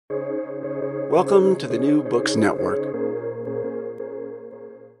Welcome to the New Books Network.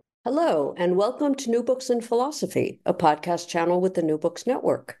 Hello, and welcome to New Books in Philosophy, a podcast channel with the New Books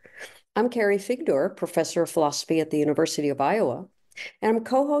Network. I'm Carrie Figdor, professor of philosophy at the University of Iowa, and I'm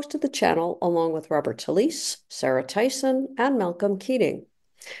co-host of the channel along with Robert Talisse, Sarah Tyson, and Malcolm Keating.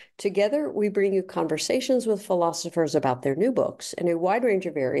 Together, we bring you conversations with philosophers about their new books in a wide range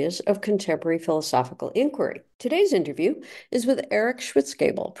of areas of contemporary philosophical inquiry. Today's interview is with Eric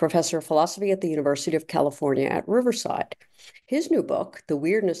Schwitzgebel, professor of philosophy at the University of California at Riverside. His new book, The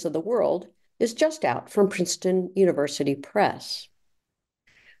Weirdness of the World, is just out from Princeton University Press.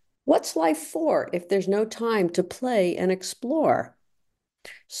 What's life for if there's no time to play and explore?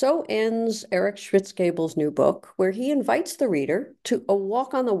 So ends Eric Schwitzgebel's new book, where he invites the reader to a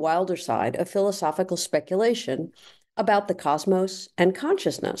walk on the wilder side of philosophical speculation about the cosmos and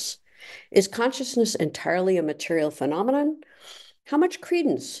consciousness. Is consciousness entirely a material phenomenon? How much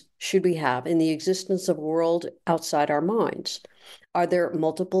credence should we have in the existence of a world outside our minds? Are there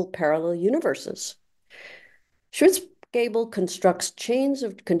multiple parallel universes? Schwitzgebel constructs chains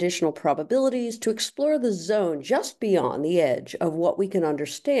of conditional probabilities to explore the zone just beyond the edge of what we can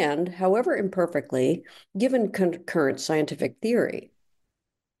understand, however imperfectly, given current scientific theory.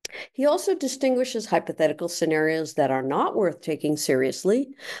 He also distinguishes hypothetical scenarios that are not worth taking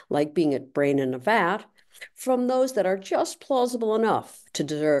seriously, like being a brain in a vat, from those that are just plausible enough to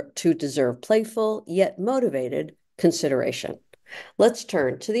deserve playful yet motivated consideration. Let's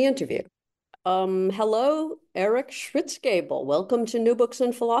turn to the interview. Hello, Eric Schwitzgebel. Welcome to New Books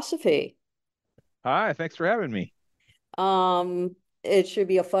in Philosophy. Hi, thanks for having me. It should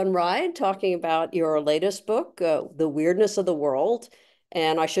be a fun ride talking about your latest book, The Weirdness of the World.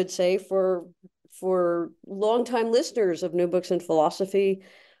 And I should say for longtime listeners of New Books in Philosophy,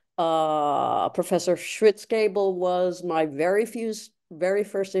 Professor Schwitzgebel was my very first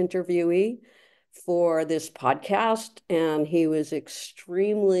interviewee for this podcast, and he was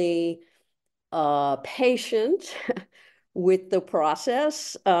extremely patient with the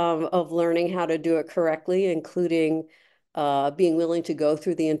process of learning how to do it correctly, including being willing to go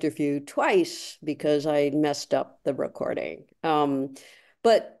through the interview twice because I messed up the recording.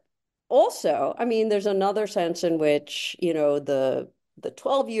 But also, I mean, there's another sense in which, the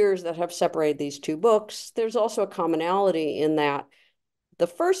 12 years that have separated these two books, there's also a commonality in that the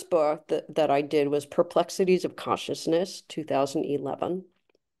first book that I did was Perplexities of Consciousness, 2011.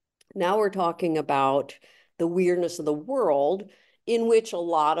 Now we're talking about the weirdness of the world, in which a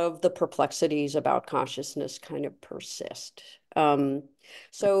lot of the perplexities about consciousness kind of persist. I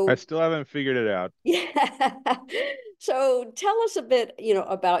So still haven't figured it out. yeah. So tell us a bit,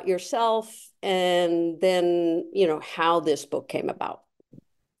 about yourself and then, how this book came about.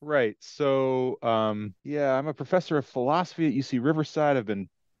 Right. So, yeah, I'm a professor of philosophy at UC Riverside. I've been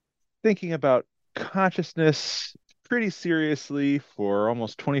thinking about consciousness pretty seriously for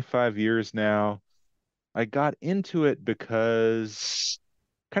almost 25 years now. I got into it because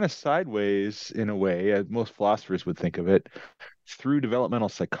kind of sideways in a way, as most philosophers would think of it, through developmental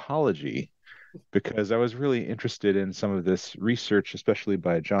psychology, because I was really interested in some of this research, especially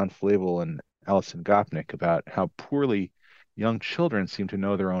by John Flavel and Alison Gopnik, about how poorly young children seem to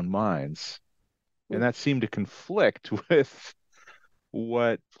know their own minds. And that seemed to conflict with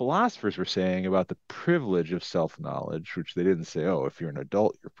what philosophers were saying about the privilege of self-knowledge, which they didn't say, oh, if you're an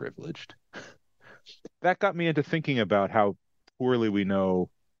adult, you're privileged. That got me into thinking about how poorly we know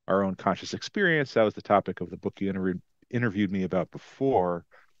our own conscious experience. That was the topic of the book you interviewed me about before.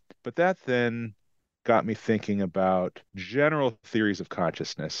 But that then got me thinking about general theories of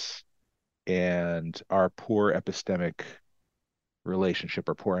consciousness and our poor epistemic relationship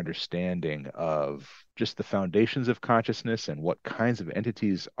or poor understanding of just the foundations of consciousness and what kinds of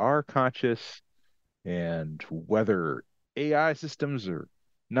entities are conscious and whether AI systems or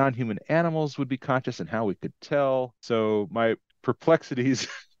non-human animals would be conscious and how we could tell. So my perplexities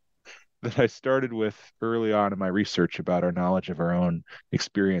that I started with early on in my research about our knowledge of our own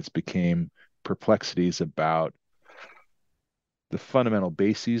experience became perplexities about the fundamental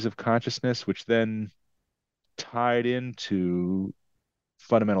bases of consciousness, which then tied into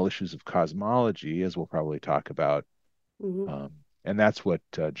fundamental issues of cosmology, as we'll probably talk about. Mhm. Um, and that's what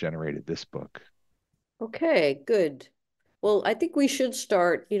generated this book. Okay, good. Well, I think we should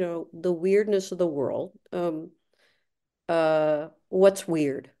start, the weirdness of the world. What's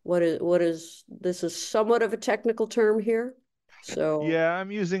weird? What is this is somewhat of a technical term here. So, Yeah,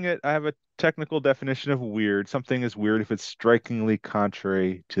 I'm using it. I have a technical definition of weird. Something is weird if it's strikingly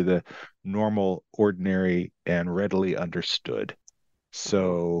contrary to the normal, ordinary, and readily understood. uh-huh.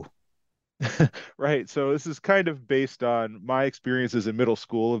 So Right. So this is kind of based on my experiences in middle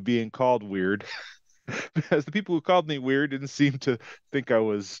school of being called weird, because the people who called me weird didn't seem to think I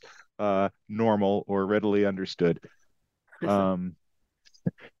was normal or readily understood. Um,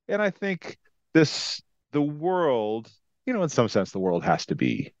 and I think this, the world, in some sense, the world has to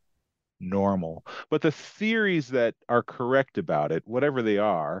be normal. But the theories that are correct about it, whatever they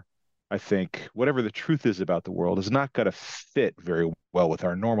are, I think whatever the truth is about the world is not going to fit very well with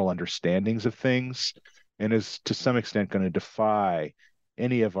our normal understandings of things, and is to some extent going to defy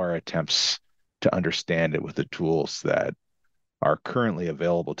any of our attempts to understand it with the tools that are currently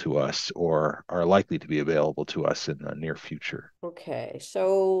available to us or are likely to be available to us in the near future. Okay,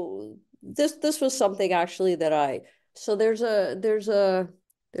 so this was something actually that I so there's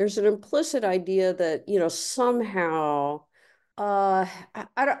an implicit idea that somehow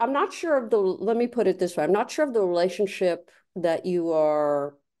I'm not sure of the let me put it this way, I'm not sure of the relationship that you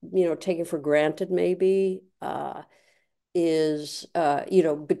are taking for granted maybe is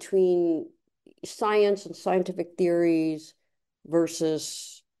between science and scientific theories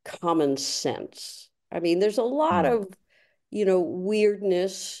versus common sense. I mean, there's a lot Hmm. of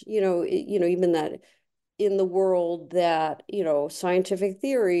weirdness, even that in the world that scientific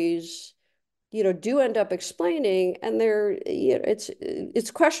theories do end up explaining, and they're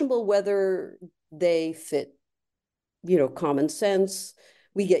it's questionable whether they fit common sense.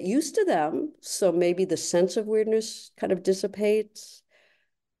 We get used to them, so maybe the sense of weirdness kind of dissipates.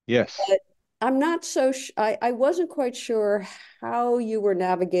 Yes. But I'm not so I wasn't quite sure how you were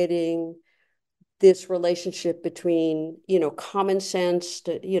navigating this relationship between common sense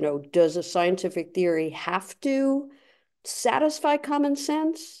to does a scientific theory have to satisfy common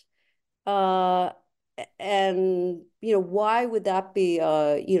sense, uh and why would that be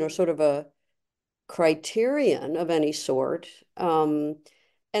sort of a criterion of any sort, and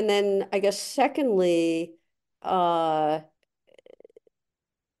then I guess secondly, uh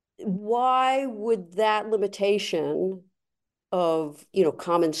why would that limitation of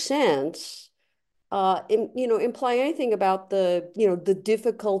common sense imply anything about the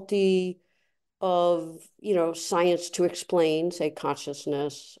difficulty of science to explain, say,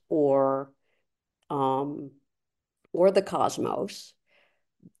 consciousness um or the cosmos?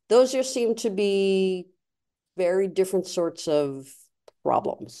 Those just seem to be very different sorts of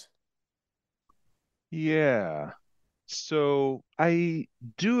problems. Yeah. So I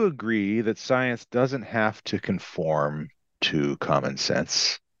do agree that science doesn't have to conform to common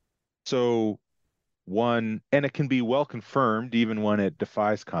sense. So and it can be well confirmed even when it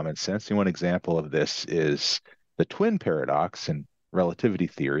defies common sense. And one example of this is the twin paradox in relativity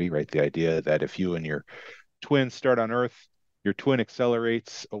theory, right? The idea that if you and your twin start on Earth, your twin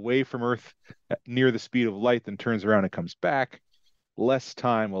accelerates away from Earth near the speed of light, then turns around and comes back. Less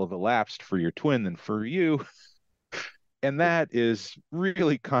time will have elapsed for your twin than for you. And that is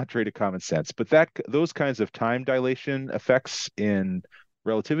really contrary to common sense. But those kinds of time dilation effects in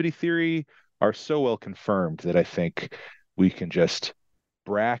relativity theory are so well confirmed that I think we can just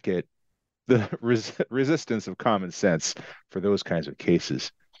bracket the resistance of common sense for those kinds of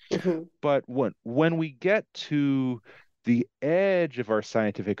cases. Mhm. But when we get to the edge of our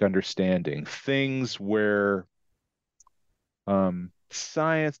scientific understanding, things where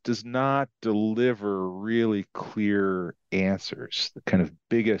science does not deliver really clear answers, the kind of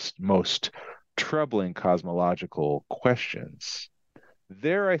biggest, most troubling cosmological questions.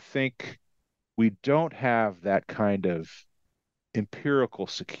 There, I think we don't have that kind of empirical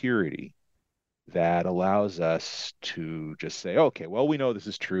security that allows us to just say, okay, well, we know this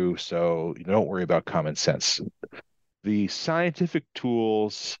is true, so don't worry about common sense. The scientific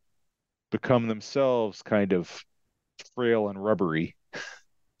tools become themselves kind of frail and rubbery.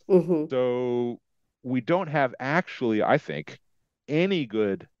 Mhm. So we don't have actually, I think, any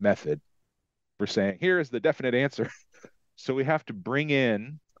good method for saying, here is the definite answer. So we have to bring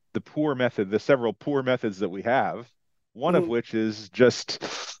in the several poor methods that we have, one of Mhm. which is just,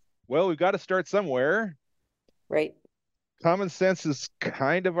 well, we've got to start somewhere. Right. Common sense is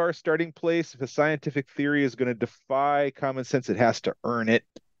kind of our starting place. If a scientific theory is going to defy common sense, it has to earn it.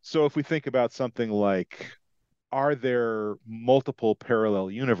 So if we think about something like, are there multiple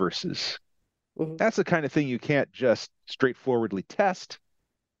parallel universes? Mhm. That's the kind of thing you can't just straightforwardly test.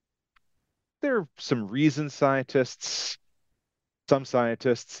 There are some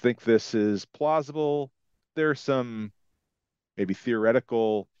scientists think this is plausible. There are some maybe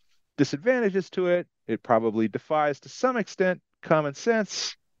theoretical disadvantages to it. It probably defies to some extent common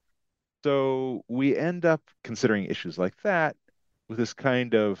sense. So we end up considering issues like that with this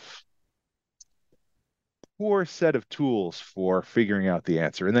kind of, poor set of tools for figuring out the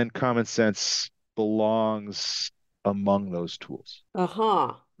answer. And then common sense belongs among those tools.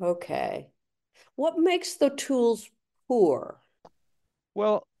 Uh-huh. Okay. What makes the tools poor?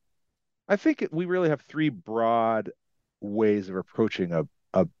 Well, I think we really have three broad ways of approaching a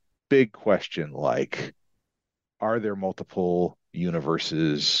big question like, are there multiple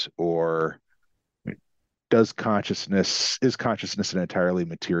universes, or is consciousness an entirely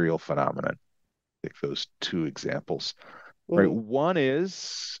material phenomenon? Take those two examples. Right. Mm-hmm. One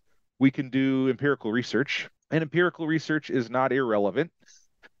is we can do empirical research, and empirical research is not irrelevant,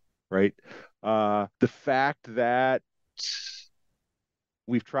 right? The fact that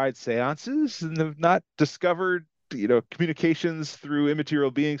we've tried seances and have not discovered, communications through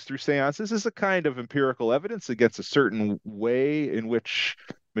immaterial beings through seances is a kind of empirical evidence against a certain way in which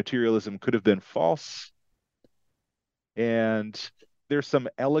materialism could have been false. And there's some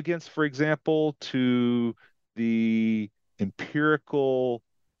elegance, for example, to the empirical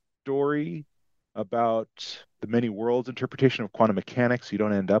story about the many worlds interpretation of quantum mechanics. You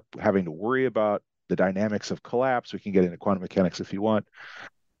don't end up having to worry about the dynamics of collapse. We can get into quantum mechanics if you want.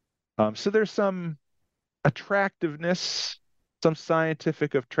 So there's some attractiveness, some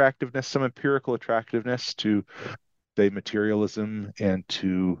scientific attractiveness, some empirical attractiveness to, say, materialism and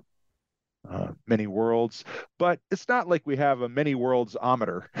to many worlds. But it's not like we have a many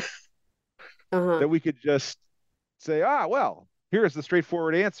worlds-ometer Uh-huh. that we could just say, well, here's the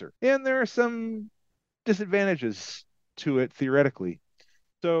straightforward answer. And there are some disadvantages to it theoretically.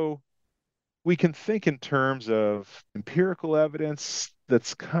 So we can think in terms of empirical evidence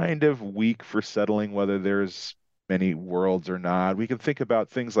that's kind of weak for settling whether there's many worlds or not. We can think about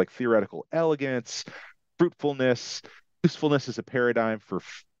things like theoretical elegance, fruitfulness, usefulness as a paradigm for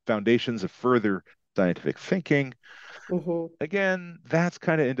foundations of further scientific thinking. Mm-hmm. Again, that's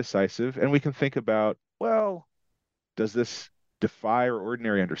kind of indecisive. And we can think about, well, does this defy our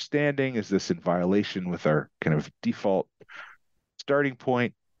ordinary understanding? Is this in violation with our kind of default starting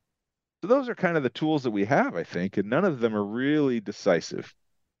point? So those are kind of the tools that we have, I think, and none of them are really decisive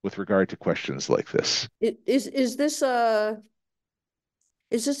with regard to questions like this. Is this a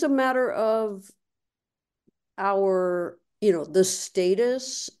matter of our, the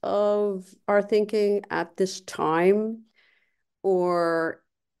status of our thinking at this time? Or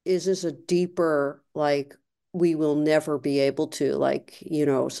is this a deeper, like, we will never be able to, like,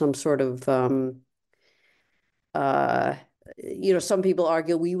 some sort of uh some people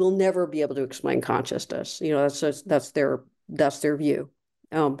argue we will never be able to explain consciousness. That's their view.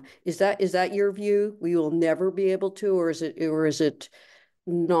 Is that your view? We will never be able to, or is it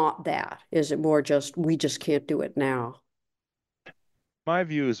not that? Is it more just we just can't do it now? My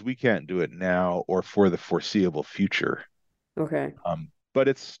view is we can't do it now or for the foreseeable future. Okay. But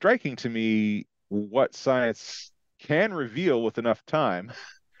it's striking to me what science can reveal with enough time,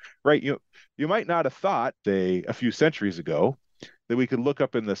 right? You might not have thought, say, a few centuries ago, that we could look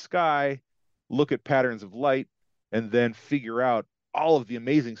up in the sky, look at patterns of light, and then figure out all of the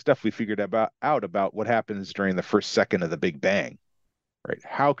amazing stuff we figured out about what happens during the first second of the Big Bang, right?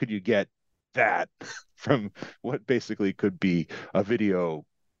 How could you get that from what basically could be a video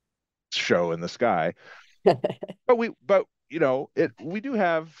show in the sky? We do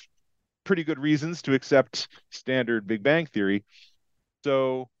have pretty good reasons to accept standard Big Bang theory.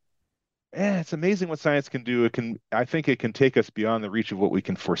 So it's amazing what science can do. I think it can take us beyond the reach of what we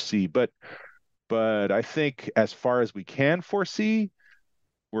can foresee. But I think as far as we can foresee,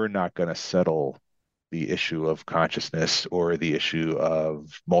 we're not going to settle the issue of consciousness or the issue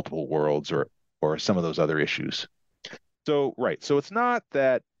of multiple worlds or some of those other issues. So, right. So it's not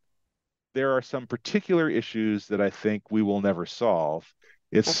that there are some particular issues that I think we will never solve.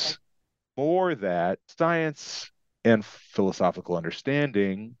 Okay. It's more that science and philosophical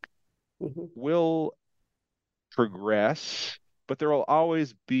understanding Mm-hmm. will progress, but there will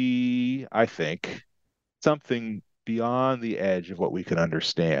always be, I think, something beyond the edge of what we can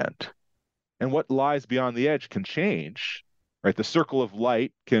understand. And what lies beyond the edge can change, right? The circle of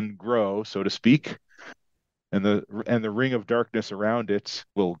light can grow, so to speak, and the ring of darkness around it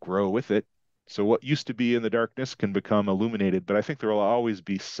will grow with it. So what used to be in the darkness can become illuminated, but I think there will always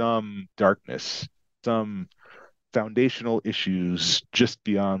be some darkness, some foundational issues just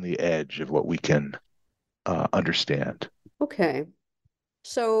beyond the edge of what we can understand. Okay.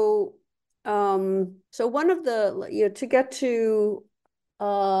 So one of the, to get to,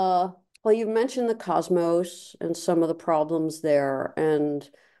 well, you mentioned the cosmos and some of the problems there, and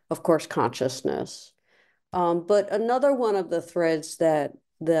of course, consciousness. But another one of the threads that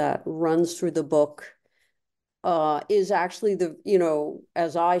runs through the book is actually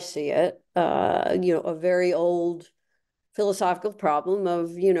as I see it, a very old philosophical problem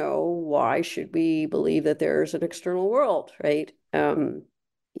of, why should we believe that there's an external world, right? Right.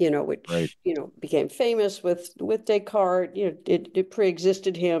 Which, became famous with Descartes. It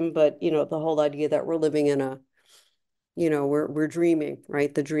pre-existed him, but, the whole idea that we're living in we're dreaming,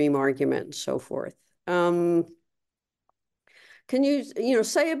 right? The dream argument and so forth. Can you,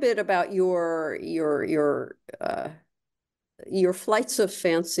 say a bit about your flights of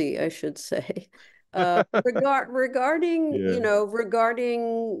fancy, I should say, regarding, Yeah.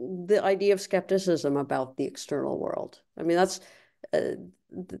 regarding the idea of skepticism about the external world. I mean, uh,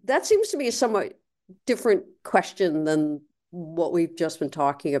 that seems to be a somewhat different question than what we've just been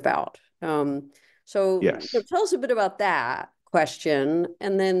talking about. So Yes. tell us a bit about that question,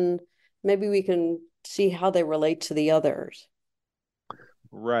 and then maybe we can see how they relate to the others.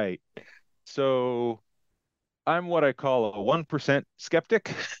 Right. So I'm what I call a 1%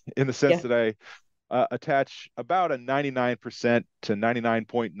 skeptic in the sense Yeah. that I attach about a 99% to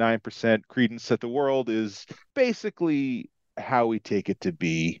 99.9% credence that the world is basically how we take it to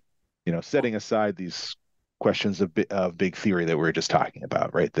be, setting aside these questions of big theory that we were just talking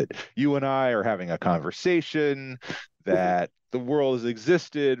about, right? That you and I are having a conversation, Mhm. that the world has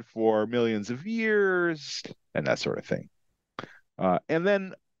existed for millions of years, and that sort of thing. And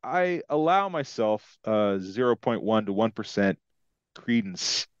then I allow myself 0.1 to 1%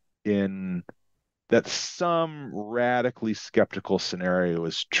 credence in that some radically skeptical scenario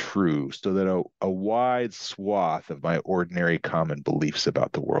is true, so that a wide swath of my ordinary common beliefs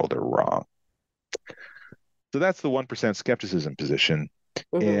about the world are wrong. So that's the 1% skepticism position.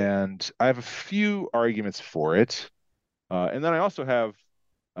 Mhm. And I have a few arguments for it. And then I also have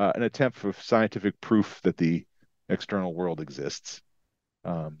an attempt for scientific proof that the external world exists.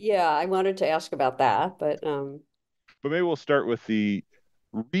 Um, Yeah, I wanted to ask about that, but but maybe we'll start with the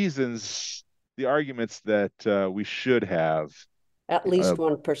reasons, the arguments that we should have at uh, least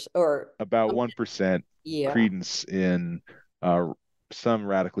 1%, or about um, 1% yeah. credence in uh, some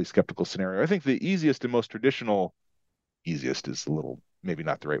radically skeptical scenario. I think the easiest and most traditional, easiest is a little, maybe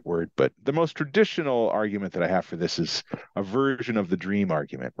not the right word, but the most traditional argument that I have for this is a version of the dream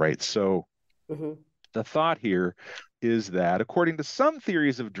argument, right? So Hmm. the thought here is that according to some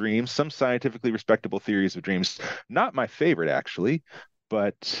theories of dreams, some scientifically respectable theories of dreams, not my favorite actually,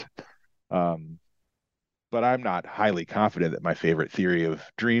 but um, but I'm not highly confident that my favorite theory of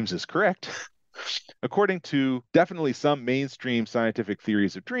dreams is correct. According to definitely some mainstream scientific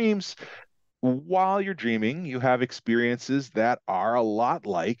theories of dreams, while you're dreaming, you have experiences that are a lot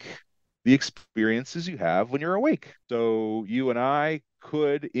like the experiences you have when you're awake. So you and I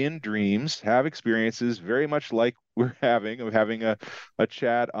could, in dreams, have experiences very much like we're having of having a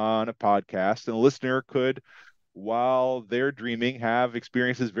chat on a podcast, and a listener could, while they're dreaming, have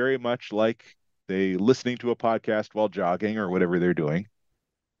experiences very much like they listening to a podcast while jogging or whatever they're doing.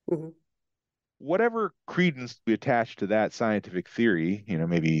 Hmm. Whatever credence we attach to that scientific theory,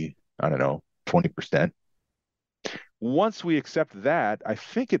 maybe, I don't know, 20%. Once we accept that, I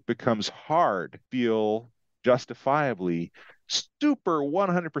think it becomes hard to feel justifiably super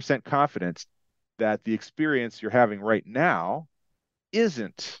 100% confident that the experience you're having right now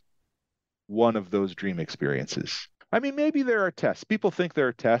isn't one of those dream experiences. I mean, maybe there are tests. People think there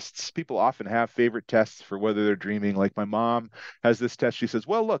are tests. People often have favorite tests for whether they're dreaming. Like my mom has this test. She says,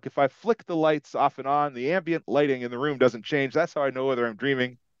 well, look, if I flick the lights off and on, the ambient lighting in the room doesn't change. That's how I know whether I'm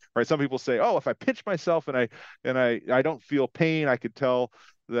dreaming. Right? Some people say, oh, if I pinch myself and I don't feel pain, I could tell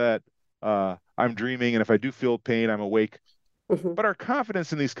that I'm dreaming. And if I do feel pain, I'm awake. Hmm. But our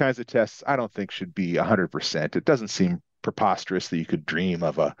confidence in these kinds of tests, I don't think should be 100%. It doesn't seem preposterous that you could dream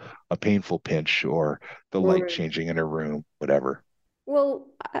of a painful pinch or the light Right. changing in a room, whatever. Well,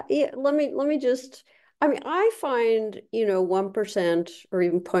 yeah, let me just. I mean, I find 1% or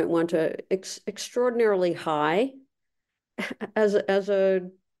even 0.1 to extraordinarily high as a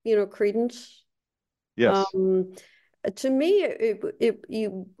credence. Yes. Um, to me,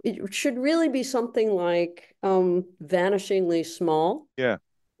 it should really be something like vanishingly small. Yeah.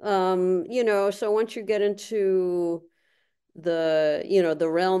 So once you get into the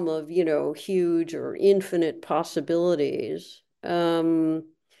realm of huge or infinite possibilities, it's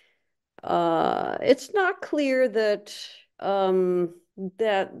not clear um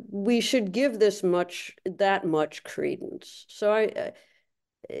that we should give that much credence. So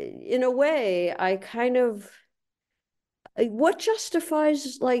in a way, I kind of, what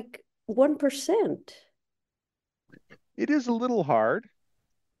justifies like 1%? It is a little hard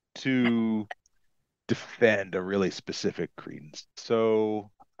to defend a really specific credence.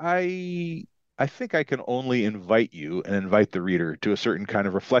 So I I think I can only invite you and invite the reader to a certain kind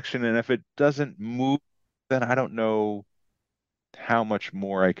of reflection. And if it doesn't move, then I don't know how much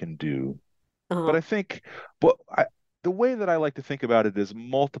more I can do. But Uh-huh. I think well, the way that I like to think about it is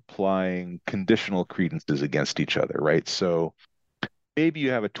multiplying conditional credences against each other, right? So maybe you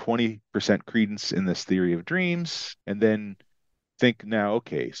have a 20% credence in this theory of dreams, and then think now,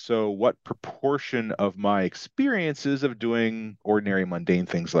 okay, so what proportion of my experiences of doing ordinary mundane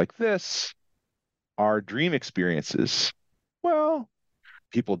things like this are dream experiences? Well,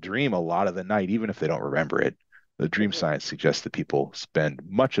 people dream a lot of the night, even if they don't remember it. The dream Mhm. science suggests that people spend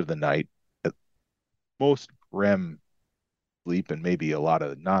much of the night, most REM sleep, and maybe a lot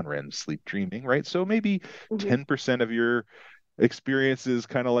of non-REM sleep dreaming, right? So maybe Mhm. 10% of your experiences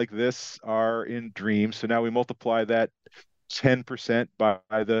kind of like this are in dreams. So now we multiply that 10% by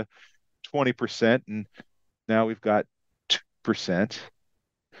the 20%, and now we've got 2%.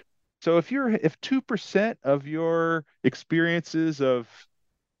 So if 2% of your experiences of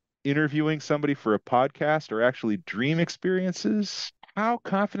interviewing somebody for a podcast are actually dream experiences, how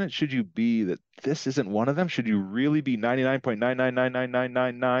confident should you be that this isn't one of them? Should you really be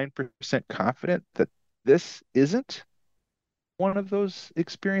 99.9999999% confident that this isn't one of those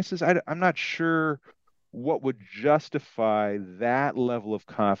experiences? I'm not sure what would justify that level of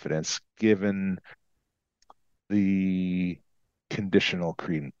confidence given the conditional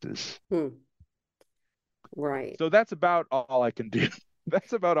credences. Hmm. Right. So that's about all I can do.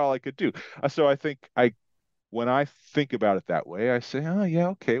 That's about all I could do. So I think when I think about it that way, I say, oh yeah,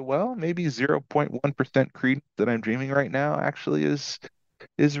 okay, well, maybe 0.1% credence that I'm dreaming right now actually is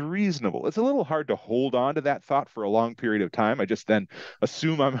reasonable. It's a little hard to hold on to that thought for a long period of time. I just then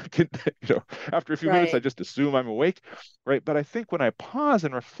assume after a few minutes, I Right. just assume I'm awake, right? But I think when I pause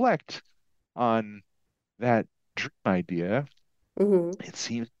and reflect on that dream idea, Hmm. it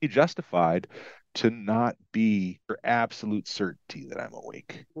seems to be justified to not be for absolute certainty that I'm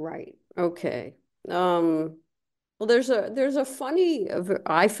awake. Right. Okay. Well, there's a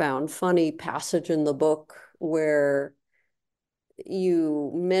I found funny passage in the book where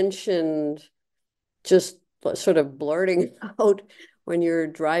you mentioned just sort of blurting out when you're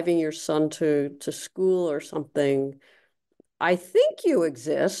driving your son to school or something. I think you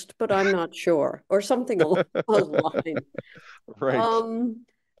exist, but I'm not sure, or something along those lines. Right. Um,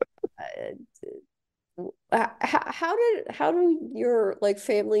 how do your like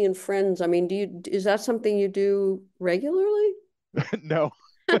family and friends? I mean, is that something you do regularly? No.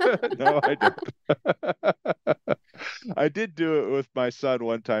 No, I don't. I did do it with my son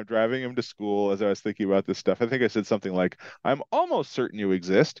one time, driving him to school as I was thinking about this stuff. I think I said something like, I'm almost certain you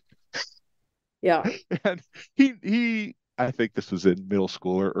exist. Yeah. And I think this was in middle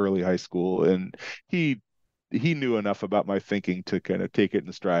school or early high school, and he he knew enough about my thinking to kind of take it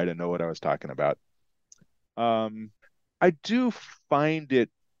in stride and know what I was talking about. Um, I do find it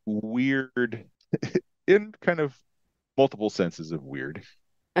weird in kind of multiple senses of weird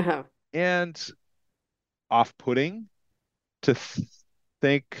Uh-huh. and off-putting to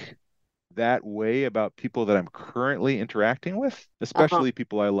think that way about people that I'm currently interacting with, Uh-huh. especially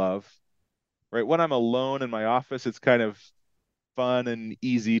people I love. Right? When I'm alone in my office, it's kind of fun and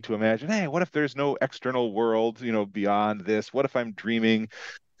easy to imagine, hey, what if there's no external world, beyond this? What if I'm dreaming?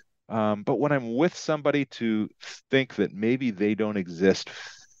 But when I'm with somebody, to think that maybe they don't exist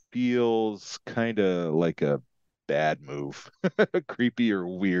feels kind of like a bad move, creepy or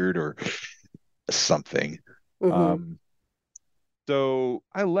weird or something. Mm-hmm. Um, so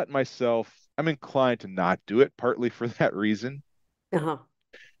I'm inclined to not do it, partly for that reason. Uh-huh.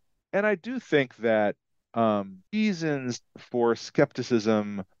 And I do think that reasons for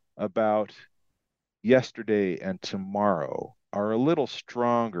skepticism about yesterday and tomorrow are a little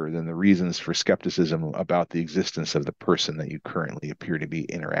stronger than the reasons for skepticism about the existence of the person that you currently appear to be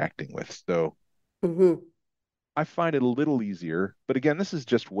interacting with. So Mm-hmm. I find it a little easier, but again, this is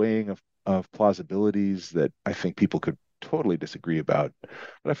just weighing of plausibilities that I think people could totally disagree about.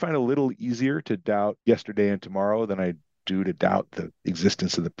 But I find it a little easier to doubt yesterday and tomorrow than I do to doubt the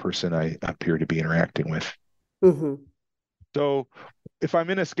existence of the person I appear to be interacting with. Mm-hmm. So if I'm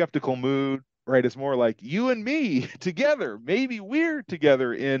in a skeptical mood, right, it's more like you and me together. Maybe we're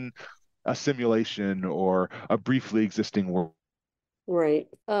together in a simulation or a briefly existing world. Right.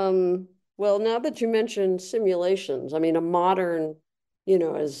 Well, now that you mentioned simulations, I mean, a modern,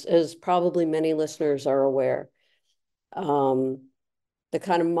 as probably many listeners are aware, um, the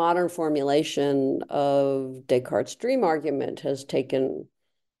kind of modern formulation of Descartes' dream argument has taken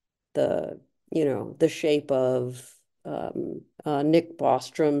the, the shape of Nick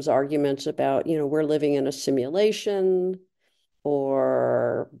Bostrom's arguments about, we're living in a simulation,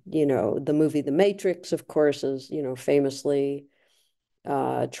 or the movie The Matrix, of course, is, famously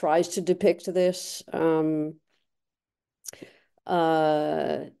tries to depict this.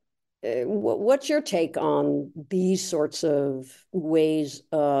 Uh, what's your take on these sorts of ways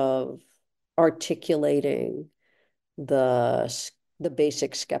of articulating the the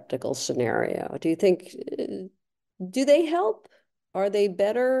basic skeptical scenario? Do you think do they help? Are they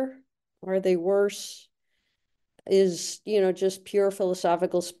better? Are they worse? Is, just pure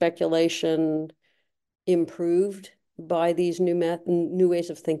philosophical speculation improved by these new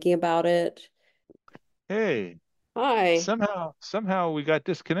ways of thinking about it? Hey, Hi. somehow we got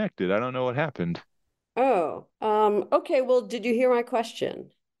disconnected. I don't know what happened. Oh, okay. Well, did you hear my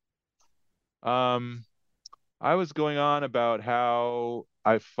question? Um, I was going on about how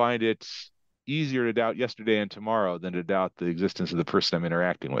I find it easier to doubt yesterday and tomorrow than to doubt the existence of the person I'm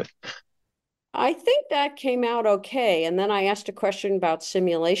interacting with. I think that came out okay. And then I asked a question about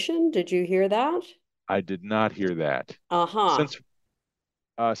simulation. Did you hear that? I did not hear that. Uh-huh.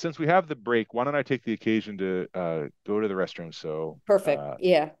 Since we have the break, why don't I take the occasion to go to the restroom? So, Perfect.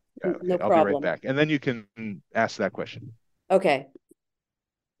 Yeah, yeah, okay, no I'll be right problem. back, and then you can ask that question. Okay.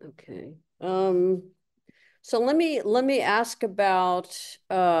 Okay. So let me ask about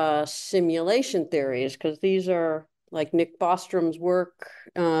simulation theories, because these are like Nick Bostrom's work,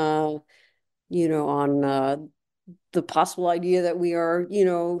 on the possible idea that we are,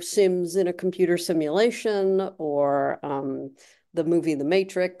 Sims in a computer simulation, or the movie The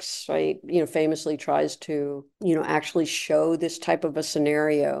Matrix, right? Famously tries to, actually show this type of a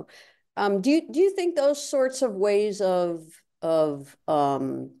scenario. Do you think those sorts of ways of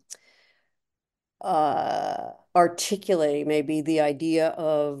articulating maybe the idea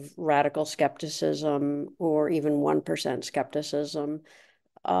of radical skepticism or even 1% skepticism,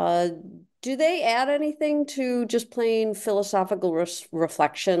 uh, do they add anything to just plain philosophical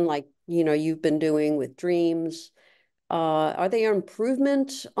reflection, like, you've been doing with dreams? Are they an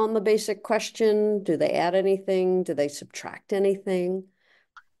improvement on the basic question? Do they add anything? Do they subtract anything?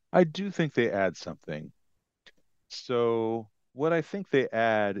 I do think they add something. So, what I think they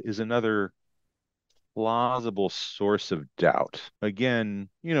add is another plausible source of doubt. Again,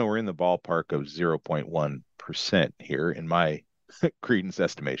 we're in the ballpark of 0.1% here in my credence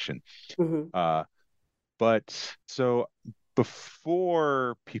estimation. Mm-hmm. Uh, but so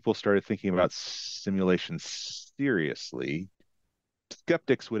before people started thinking about simulation seriously,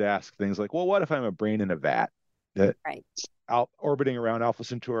 skeptics would ask things like, well, what if I'm a brain in a vat that's Right. out orbiting around Alpha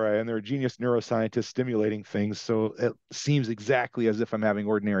Centauri and there are genius neuroscientists stimulating things, so it seems exactly as if I'm having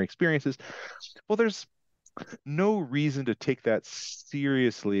ordinary experiences? Well, there's no reason to take that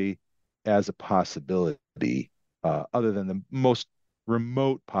seriously as a possibility, other than the most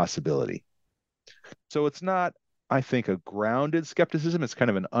remote possibility. So it's not, I think, a grounded skepticism. It's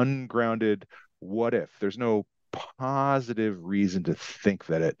kind of an ungrounded what if. There's no positive reason to think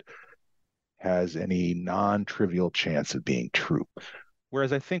that it has any non-trivial chance of being true.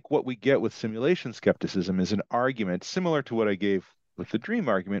 Whereas I think what we get with simulation skepticism is an argument similar to what I gave with the dream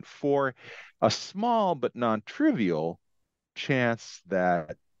argument for a small but non-trivial chance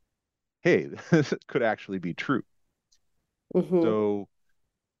that, hey, this could actually be true. Mm-hmm. So,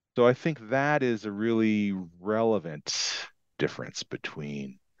 so I think that is a really relevant difference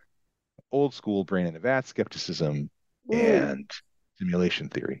between old school brain in the vat skepticism Mm. and simulation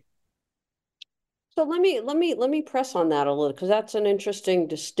theory. So let me press on that a little, because that's an interesting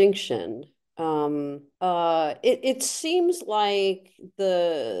distinction. It seems like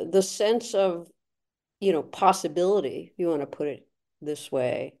the sense of, possibility, if you want to put it this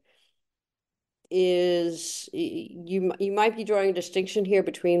way, is you might be drawing a distinction here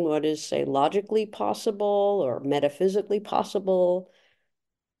between what is, say, logically possible or metaphysically possible,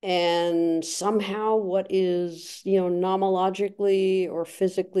 and somehow what is, nomologically or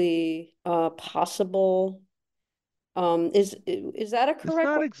physically possible. Is that a It's correct way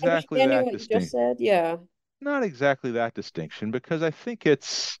not of exactly understanding that what you just distinct, said? Yeah. not exactly that distinction, because I think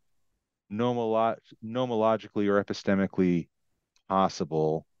it's nomologically or epistemically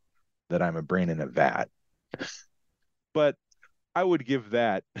possible that I'm a brain in a vat. But I would give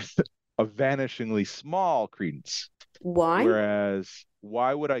that a vanishingly small credence. Why? Whereas,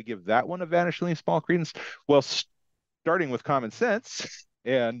 why would I give that one a vanishingly small credence? Well, starting with common sense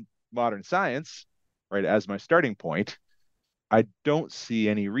and modern science, right, as my starting point, I don't see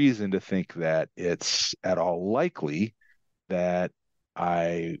any reason to think that it's at all likely that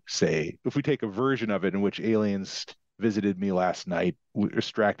I say, if we take a version of it in which aliens visited me last night,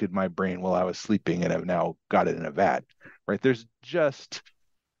 extracted my brain while I was sleeping, and have now got it in a vat, right? There's just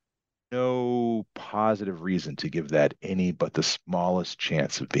no positive reason to give that any but the smallest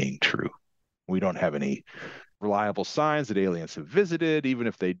chance of being true. We don't have any reliable signs that aliens have visited. Even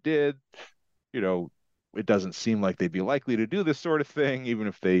if they did, you know, it doesn't seem like they'd be likely to do this sort of thing. Even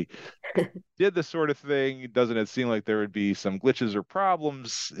if they did this sort of thing, doesn't it seem like there would be some glitches or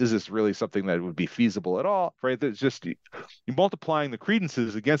problems? Is this really something that would be feasible at all? Right? There's just you multiplying the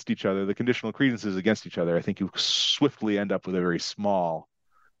credences against each other, the conditional credences against each other. I think you swiftly end up with a very small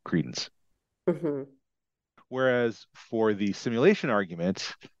credence. Mm-hmm. Whereas for the simulation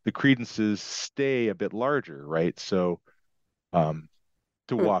argument, the credences stay a bit larger, right? So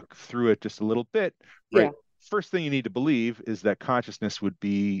to Hmm. walk through it just a little bit, Yeah. right? First thing you need to believe is that consciousness would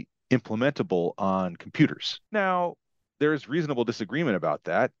be implementable on computers. Now, there's reasonable disagreement about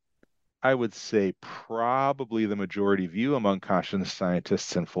that. I would say probably the majority view among consciousness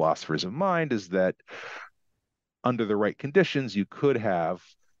scientists and philosophers of mind is that under the right conditions, you could have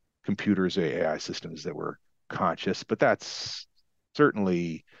computers or AI systems that were conscious, but that's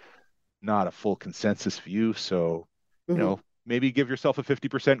certainly not a full consensus view. So, Mm-hmm. maybe give yourself a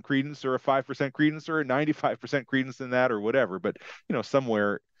 50% credence or a 5% credence or a 95% credence in that or whatever, but,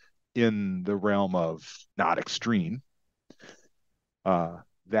 somewhere in the realm of not extreme,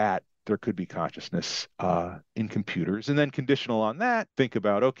 that there could be consciousness in computers. And then conditional on that, think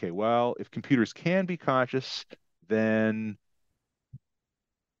about, okay, well, if computers can be conscious, then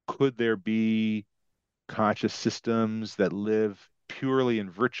could there be conscious systems that live purely in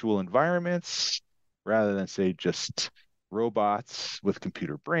virtual environments rather than, say, just robots with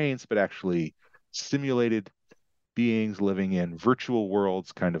computer brains, but actually simulated beings living in virtual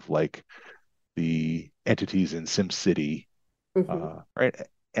worlds, kind of like the entities in SimCity, Mm-hmm. right?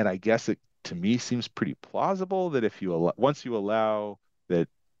 And I guess it to me seems pretty plausible that if you once you allow that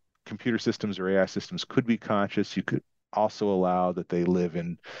computer systems or AI systems could be conscious, you could also allow that they live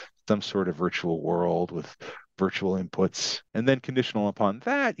in some sort of virtual world with virtual inputs. And then conditional upon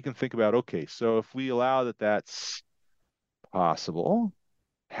that, you can think about, okay, so if we allow that that's possible,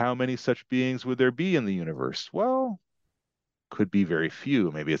 how many such beings would there be in the universe? Well, could be very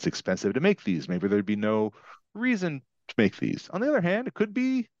few. Maybe it's expensive to make these. Maybe there'd be no reason to make these. On the other hand, there could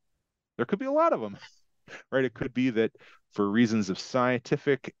be a lot of them. Right? It could be that for reasons of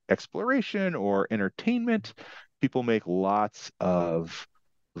scientific exploration or entertainment, people make lots of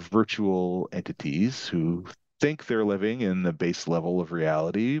virtual entities who think they're living in the base level of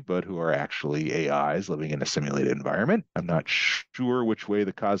reality, but who are actually AIs living in a simulated environment. I'm not sure which way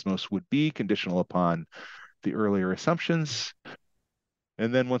the cosmos would be, conditional upon the earlier assumptions.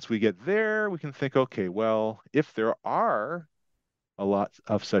 And then once we get there, we can think, okay, well, if there are a lot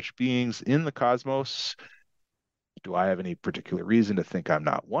of such beings in the cosmos, do I have any particular reason to think I'm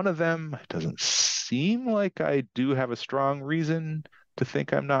not one of them? It doesn't seem like I do have a strong reason to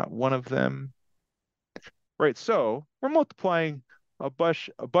think I'm not one of them. Right, so we're multiplying a bunch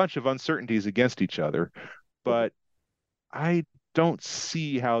of uncertainties against each other, Mm-hmm. but I don't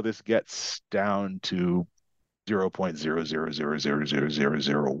see how this gets down to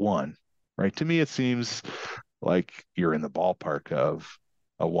 0.000000001. Right? To me, it seems like you're in the ballpark of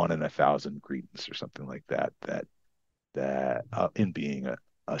a 1 in 1,000 credence or something like that. That in being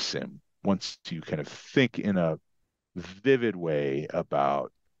a sim, once you kind of think in a vivid way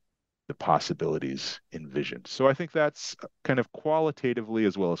about the possibilities envisioned. So I think that's kind of qualitatively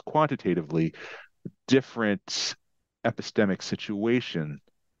as well as quantitatively different epistemic situation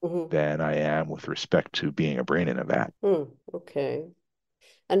Mm-hmm. than I am with respect to being a brain in a vat. Okay.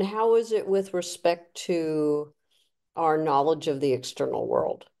 And how is it with respect to our knowledge of the external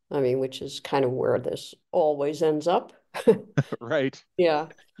world? I mean, which is kind of where this always ends up. Right. Yeah.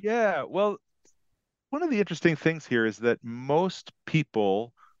 Yeah. Well, one of the interesting things here is that most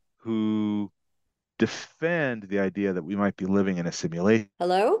people who defend the idea that we might be living in a simulation.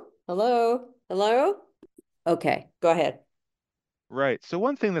 Hello? Hello? Hello? Okay, go ahead. Right. So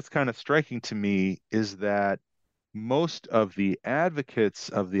one thing that's kind of striking to me is that most of the advocates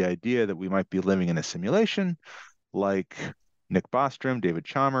of the idea that we might be living in a simulation, like Nick Bostrom, David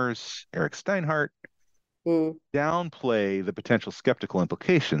Chalmers, Eric Steinhardt, Mm, downplay the potential skeptical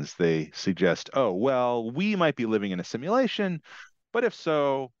implications. They suggest, oh, well, we might be living in a simulation, but if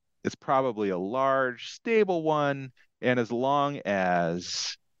so, it's probably a large, stable one. And as long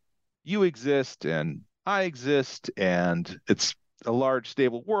as you exist and I exist and it's a large,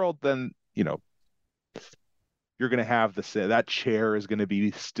 stable world, then, you're going to have that chair is going to be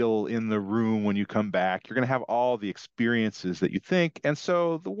still in the room when you come back. You're going to have all the experiences that you think. And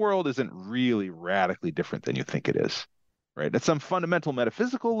so the world isn't really radically different than you think it is, right? At some fundamental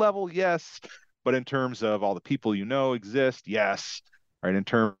metaphysical level, yes. But in terms of all the people exist, yes. right? In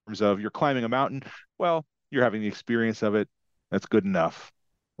terms of you're climbing a mountain, well, you're having the experience of it. That's good enough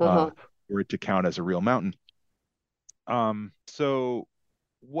Uh-huh. for it to count as a real mountain. So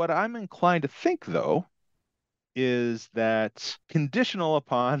what I'm inclined to think, though, is that conditional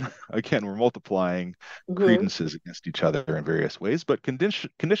upon, again, we're multiplying Mm-hmm. credences against each other in various ways, but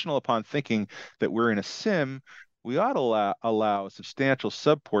conditional upon thinking that we're in a sim, we ought to allow a substantial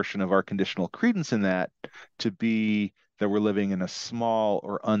subportion of our conditional credence in that to be that we're living in a small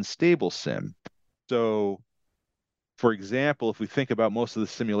or unstable sim. So, for example, if we think about most of the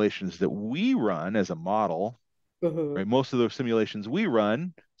simulations that we run as a model, Mm-hmm. right? Most of those simulations we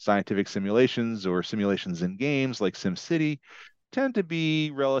run, scientific simulations or simulations in games like SimCity, tend to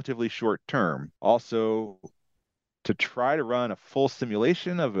be relatively short term. Also, to try to run a full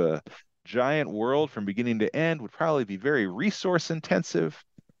simulation of a giant world from beginning to end would probably be very resource intensive.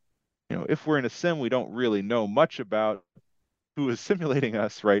 If we're in a sim, we don't really know much about who is simulating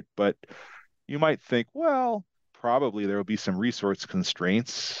us, right? But you might think, well, probably there will be some resource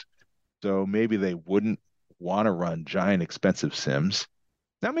constraints, so maybe they wouldn't want to run giant expensive sims.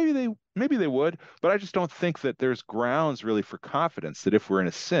 Now maybe they would, but I just don't think that there's grounds really for confidence that if we're in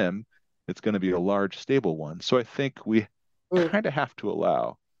a sim, it's going to be a large stable one. So I think we Mm. kind of have to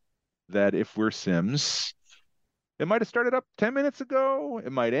allow that if we're sims, it might have started up 10 minutes ago,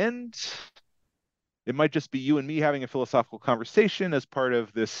 it might end. It might just be you and me having a philosophical conversation as part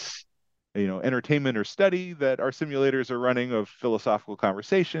of this, entertainment or study that our simulators are running of philosophical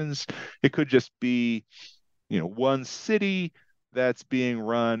conversations. It could just be, one city that's being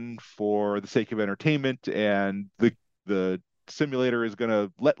run for the sake of entertainment, and the simulator is going to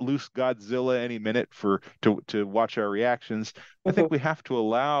let loose Godzilla any minute to watch our reactions. I think Mm-hmm. we have to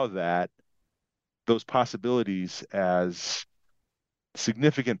allow those possibilities as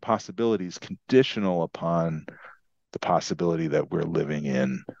significant possibilities conditional upon the possibility that we're living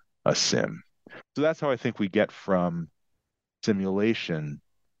in a sim. So that's how I think we get from simulation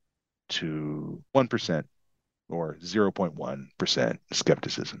to 1% or 0.1%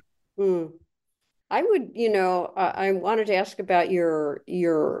 skepticism. Mm. I would, I wanted to ask about your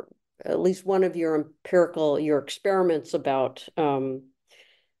at least one of your experiments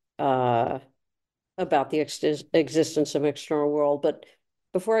uh about the existence of external world. But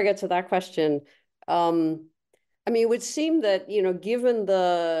before I get to that question, I mean, it would seem that, given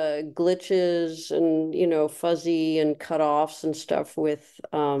the glitches and, fuzzy and cutoffs and stuff with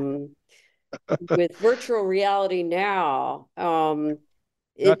virtual reality now, Not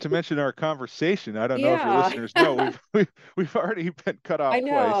it to mention our conversation. I don't know if your yeah. listeners know we've already been cut I off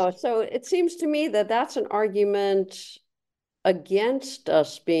twice. know. So it seems to me that that's an argument against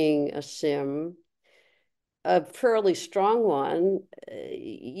us being a sim, a fairly strong one.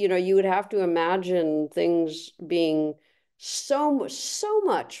 You would have to imagine things being so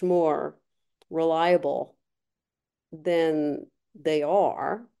much more reliable than they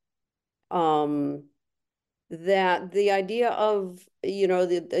are. Um, that the idea of,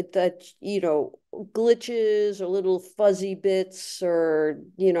 that, glitches or little fuzzy bits, or,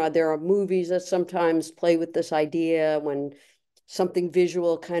 there are movies that sometimes play with this idea when something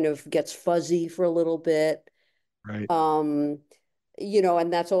visual kind of gets fuzzy for a little bit. Right, um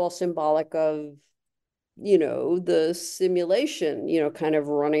and that's all symbolic of, the simulation, kind of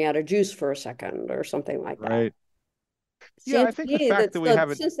running out of juice for a second or something like that. right. Yeah, I Seems to think the me fact that, that we so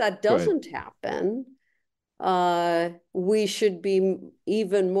haven't. since that Go ahead. doesn't happen, we should be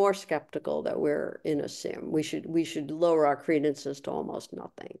even more skeptical that we're in a sim. We should lower our credences to almost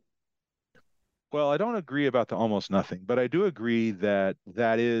nothing. Well, I don't agree about the almost nothing, but I do agree that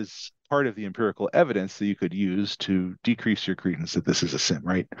that is part of the empirical evidence that you could use to decrease your credence that this is a sim,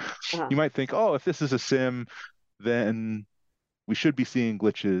 right? Uh-huh. You might think, oh, if this is a sim, then we should be seeing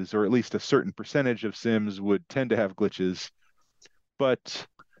glitches, or at least a certain percentage of sims would tend to have glitches. But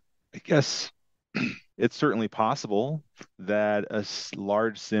I guess it's certainly possible that a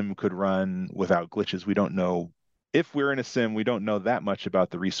large sim could run without glitches. We don't know if we're in a sim, we don't know that much about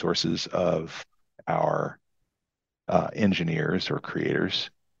the resources of our engineers or creators.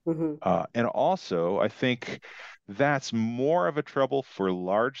 Mm-hmm. And also, I think that's more of a trouble for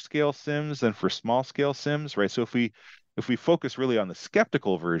large scale sims than for small scale sims, right? So if we focus really on the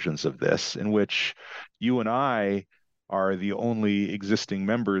skeptical versions of this, in which you and I are the only existing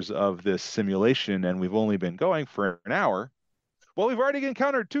members of this simulation and we've only been going for an hour, well, we've already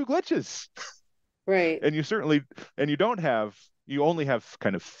encountered two glitches. Right. And you only have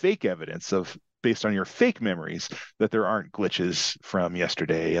kind of fake evidence of based on your fake memories that there aren't glitches from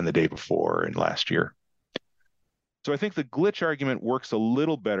yesterday and the day before and last year. So I think the glitch argument works a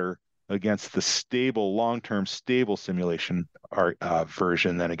little better against the stable, long-term stable simulation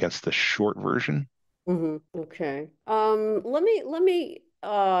version than against the short version. Okay. Let me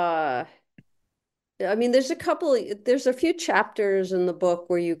I mean, there's a few chapters in the book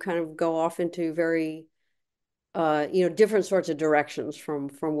where you kind of go off into very different sorts of directions from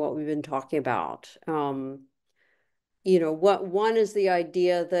what we've been talking about. What one is the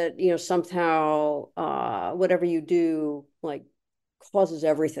idea that, somehow whatever you do like causes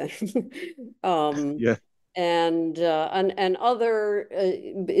everything. um Yeah. and other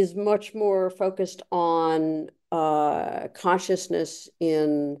is much more focused on consciousness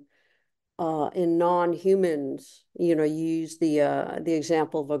in non-humans. You use the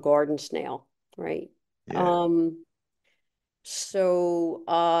example of a garden snail, right? Yeah. So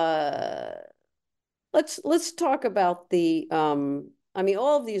let's talk about the I mean,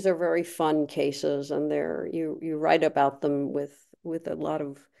 all of these are very fun cases, and you write about them with a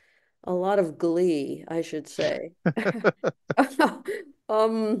lot of glee, I should say.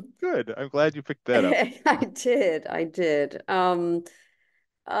 um Good. I'm glad you picked that up. I did.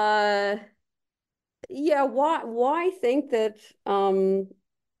 Uh yeah, why think that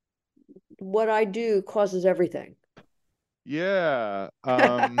what I do causes everything? Yeah.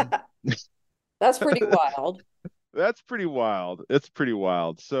 That's pretty wild. That's pretty wild. It's pretty